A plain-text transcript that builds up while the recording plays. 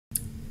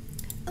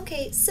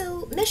Okay,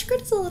 so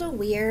Meshgrid is a little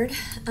weird.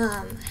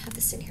 I have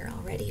this in here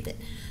already, but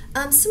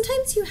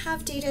sometimes you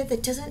have data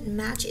that doesn't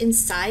match in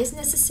size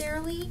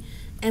necessarily,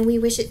 and we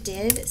wish it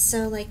did.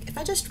 So like if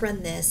I just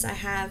run this, I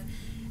have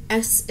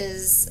x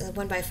is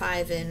 1 by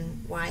 5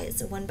 and y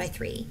is 1 by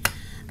 3.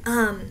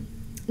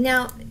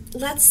 Now,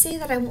 let's say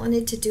that I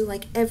wanted to do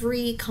like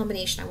every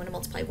combination. I want to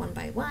multiply 1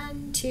 by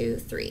 1, 2,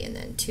 3, and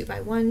then 2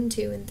 by 1,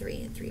 2, and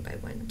 3, and 3 by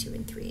 1, 2,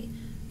 and 3,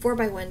 4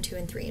 by 1, 2,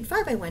 and 3, and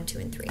 5 by 1, 2,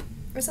 and 3,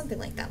 or something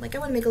like that. Like I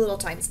want to make a little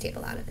times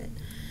table out of it.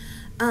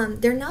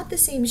 They're not the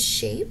same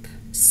shape,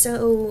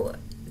 so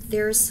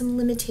there's some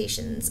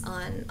limitations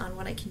on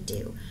what I can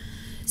do.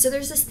 So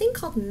there's this thing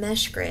called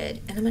Meshgrid,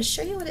 and I'm going to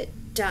show you what it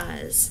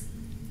does.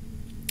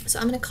 So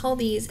I'm going to call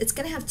these, it's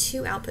going to have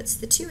two outputs.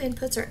 The two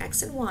inputs are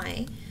x and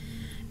y,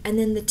 and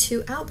then the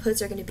two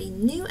outputs are going to be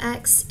new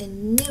x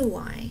and new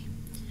y.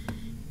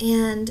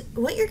 And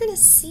what you're going to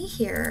see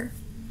here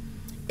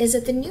is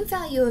that the new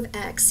value of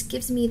x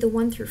gives me the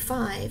 1 through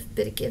 5,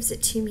 but it gives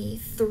it to me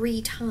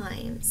 3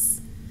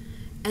 times.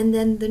 And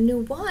then the new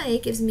y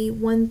gives me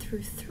 1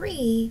 through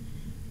 3,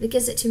 but it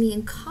gives it to me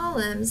in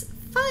columns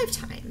 5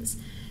 times.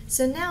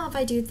 So now if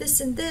I do this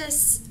and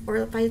this, or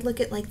if I look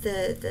at like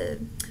the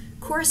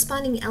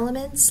corresponding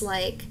elements,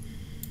 like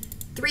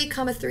 3,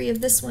 3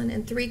 of this one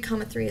and 3,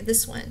 3 of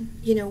this one,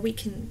 you know, we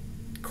can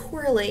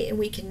correlate and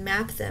we can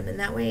map them, and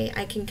that way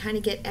I can kind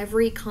of get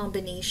every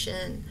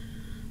combination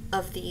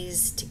of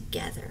these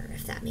together,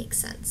 if that makes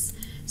sense.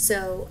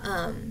 So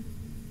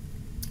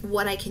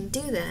what I can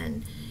do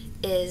then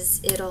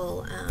is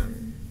it'll,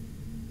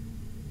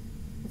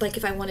 like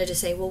if I wanted to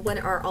say, well, what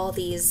are all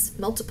these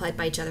multiplied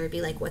by each other, it'd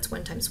be like, what's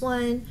 1 times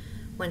 1,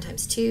 1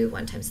 times 2,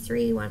 1 times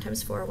 3, 1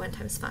 times 4, 1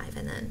 times 5,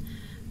 and then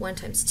 1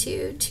 times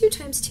 2, 2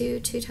 times 2,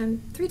 2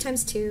 times 3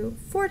 times 2,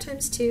 4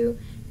 times 2,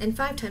 and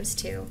 5 times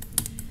 2.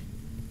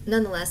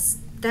 Nonetheless,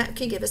 that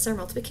could give us our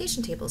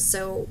multiplication tables.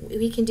 So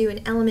we can do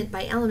an element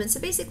by element. So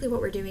basically what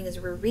we're doing is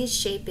we're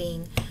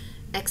reshaping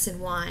x and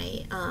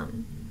y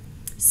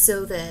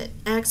so that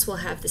x will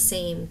have the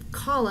same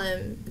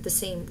column, the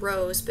same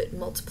rows, but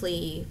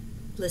multiply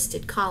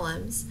listed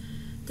columns.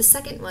 The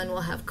second one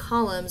will have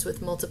columns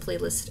with multiply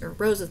listed, or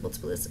rows with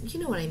multiply listed. You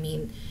know what I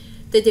mean.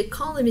 The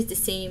column is the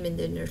same and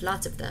then there's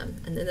lots of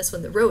them. And then this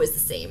one, the row is the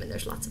same and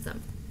there's lots of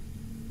them.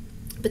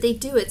 But they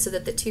do it so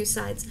that the two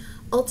sides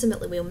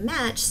ultimately will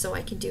match, so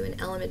I can do an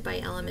element by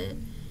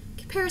element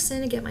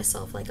comparison and get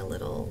myself like a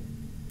little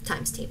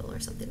times table or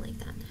something like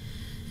that.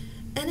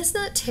 And it's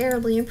not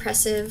terribly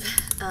impressive,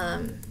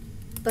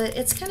 but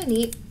it's kind of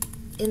neat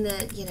in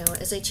that, you know,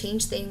 as I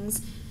change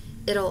things,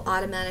 it'll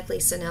automatically,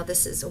 so now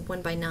this is a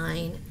 1 by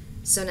 9,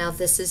 so now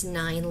this is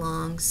 9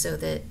 long so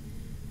that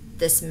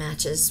this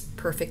matches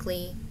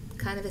perfectly,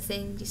 kind of a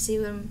thing. Do you see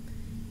what I'm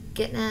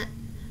getting at?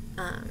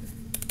 I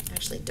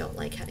actually don't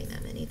like having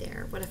that many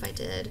there. What if I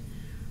did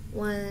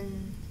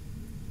 1,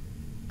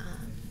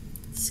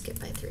 skip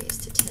by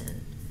 3s to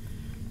 10.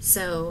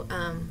 So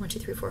 1, 2,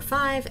 3, 4,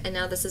 5, and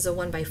now this is a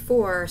 1 by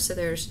 4, so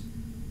there's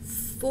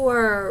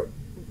 4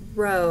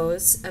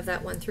 rows of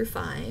that 1 through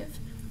 5,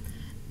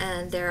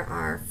 and there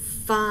are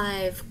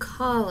 5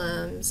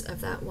 columns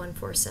of that 1,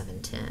 4,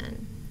 7,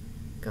 10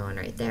 going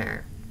right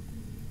there.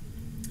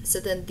 So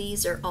then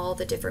these are all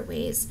the different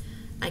ways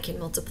I can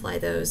multiply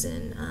those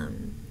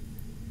and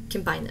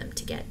combine them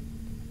to get,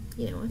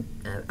 you know,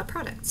 a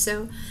product.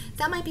 So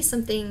that might be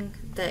something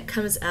that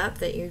comes up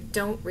that you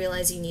don't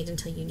realize you need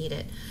until you need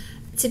it.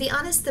 To be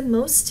honest, the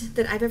most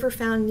that I've ever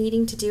found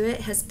needing to do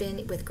it has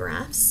been with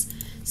graphs.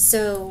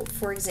 So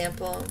for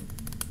example,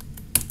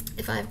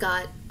 if I've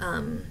got,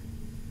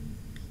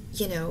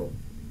 you know,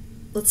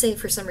 let's say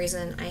for some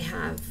reason I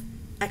have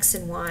x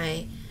and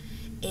y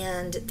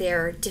and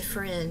they're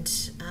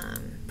different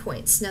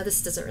points. Now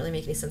this doesn't really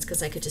make any sense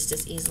because I could just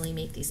as easily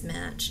make these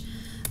match.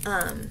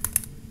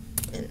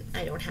 And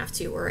I don't have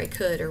to, or I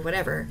could, or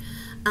whatever.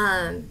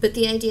 But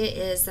the idea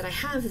is that I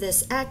have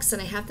this x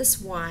and I have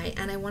this y,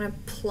 and I want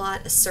to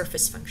plot a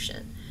surface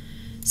function.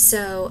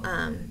 So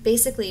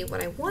basically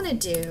what I want to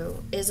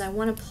do is I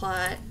want to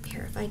plot,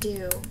 here if I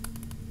do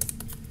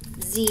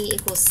z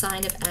equals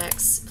sine of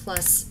x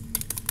plus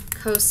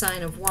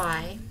cosine of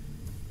y,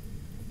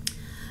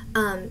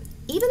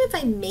 even if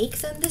I make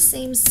them the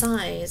same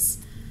size,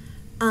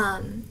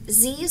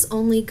 z is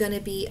only going to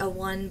be a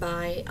 1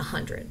 by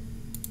 100.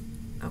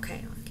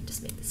 Okay, I can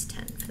just make this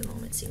 10 for the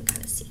moment so you can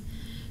kind of see.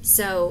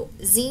 So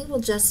z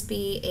will just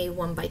be a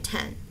 1 by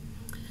 10.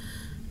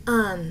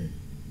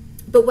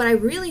 But what I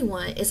really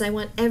want is I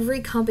want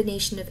every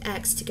combination of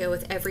x to go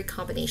with every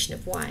combination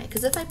of y.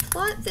 Because if I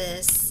plot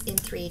this in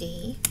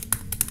 3D,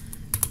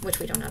 which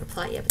we don't know how to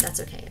plot yet, but that's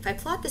okay. If I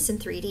plot this in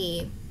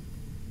 3D,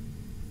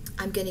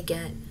 I'm going to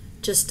get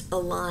just a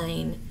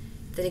line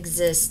that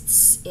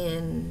exists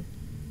in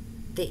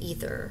the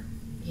ether,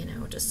 you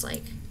know, just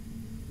like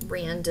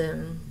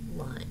random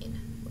line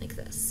like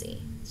this.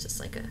 See, it's just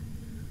like a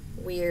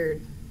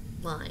weird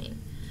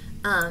line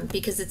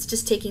because it's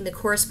just taking the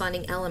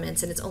corresponding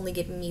elements and it's only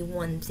giving me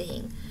one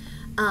thing.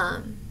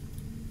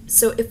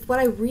 So if what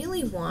I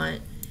really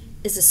want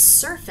is a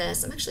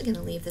surface. I'm actually going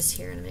to leave this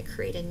here and I'm going to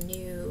create a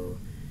new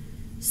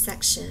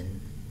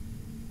section.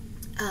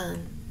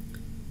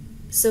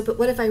 But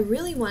what if I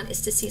really want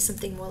is to see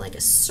something more like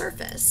a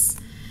surface?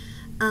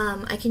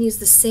 I can use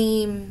the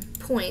same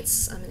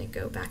points. I'm going to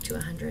go back to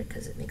 100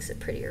 because it makes a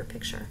prettier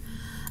picture.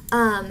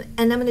 And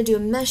I'm going to do a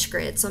mesh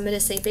grid. So I'm going to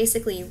say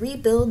basically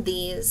rebuild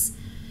these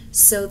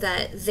so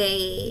that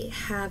they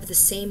have the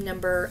same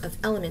number of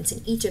elements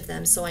in each of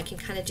them, so I can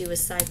kind of do a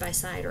side by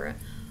side or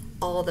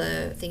all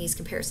the thingies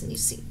comparison you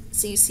see.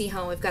 So you see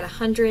how I've got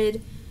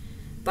 100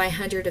 by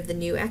 100 of the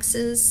new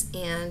x's,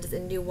 and the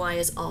new y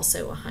is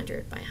also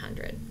 100 by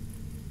 100.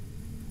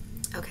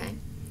 Okay,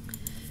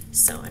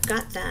 so I've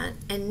got that,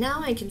 and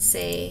now I can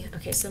say,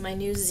 okay, so my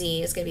new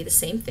z is going to be the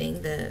same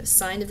thing, the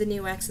sine of the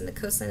new x and the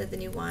cosine of the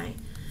new y.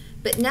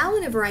 But now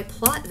whenever I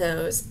plot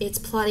those, it's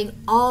plotting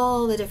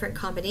all the different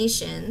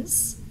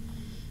combinations,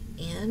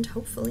 and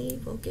hopefully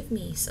will give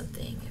me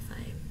something if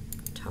I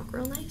talk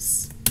real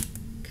nice.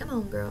 Come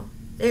on, girl.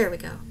 There we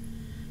go.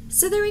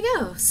 So there we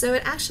go. So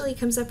it actually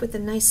comes up with a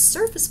nice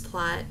surface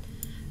plot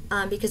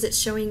because it's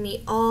showing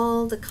me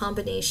all the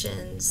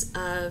combinations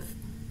of,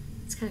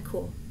 it's kind of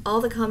cool,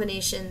 all the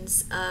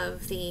combinations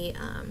of the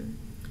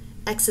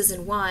x's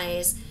and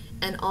y's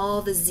and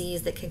all the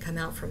z's that can come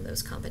out from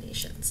those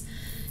combinations.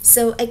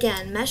 So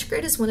again,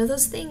 Meshgrid is one of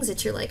those things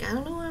that you're like, I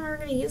don't know how we're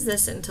going to use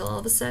this, until all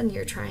of a sudden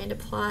you're trying to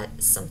plot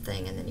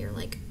something and then you're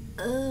like,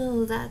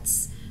 oh,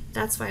 that's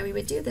why we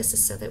would do this,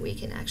 is so that we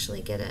can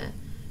actually get a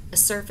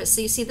surface.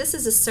 So you see, this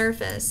is a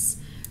surface,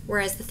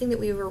 whereas the thing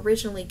that we were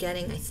originally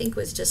getting, I think,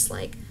 was just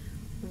like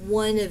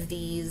one of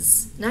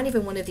these, not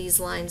even one of these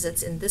lines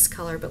that's in this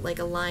color, but like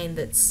a line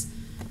that's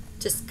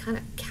just kind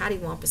of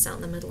cattywampus out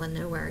in the middle of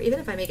nowhere. Even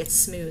if I make it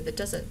smooth, it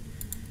doesn't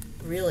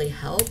really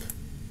help.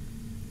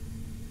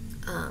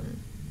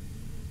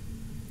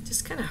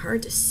 Just kind of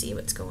hard to see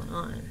what's going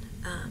on,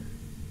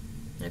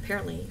 and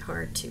apparently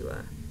hard to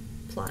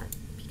plot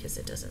because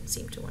it doesn't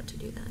seem to want to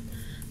do that.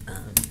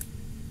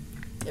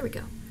 There we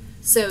go.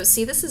 So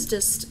see, this is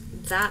just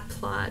that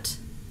plot,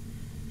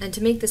 and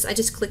to make this, I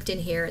just clicked in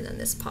here and then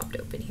this popped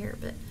open here,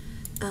 but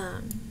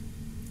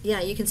yeah,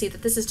 you can see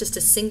that this is just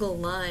a single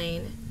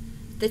line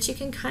that you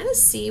can kind of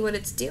see what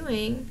it's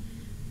doing,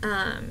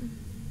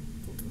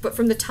 but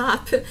from the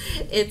top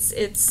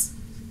it's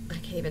I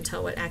can't even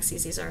tell what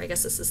axes these are. I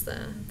guess this is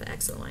the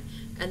x and the y,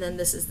 and then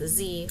this is the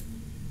z.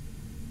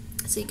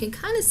 So you can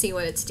kind of see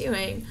what it's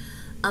doing,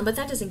 but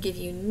that doesn't give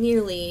you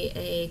nearly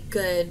a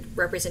good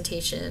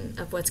representation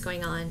of what's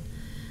going on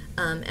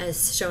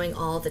as showing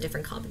all the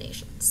different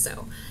combinations.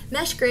 So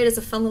Meshgrid is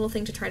a fun little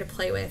thing to try to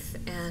play with,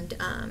 and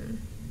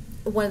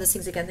one of those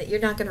things, again, that you're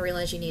not going to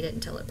realize you need it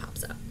until it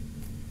pops up.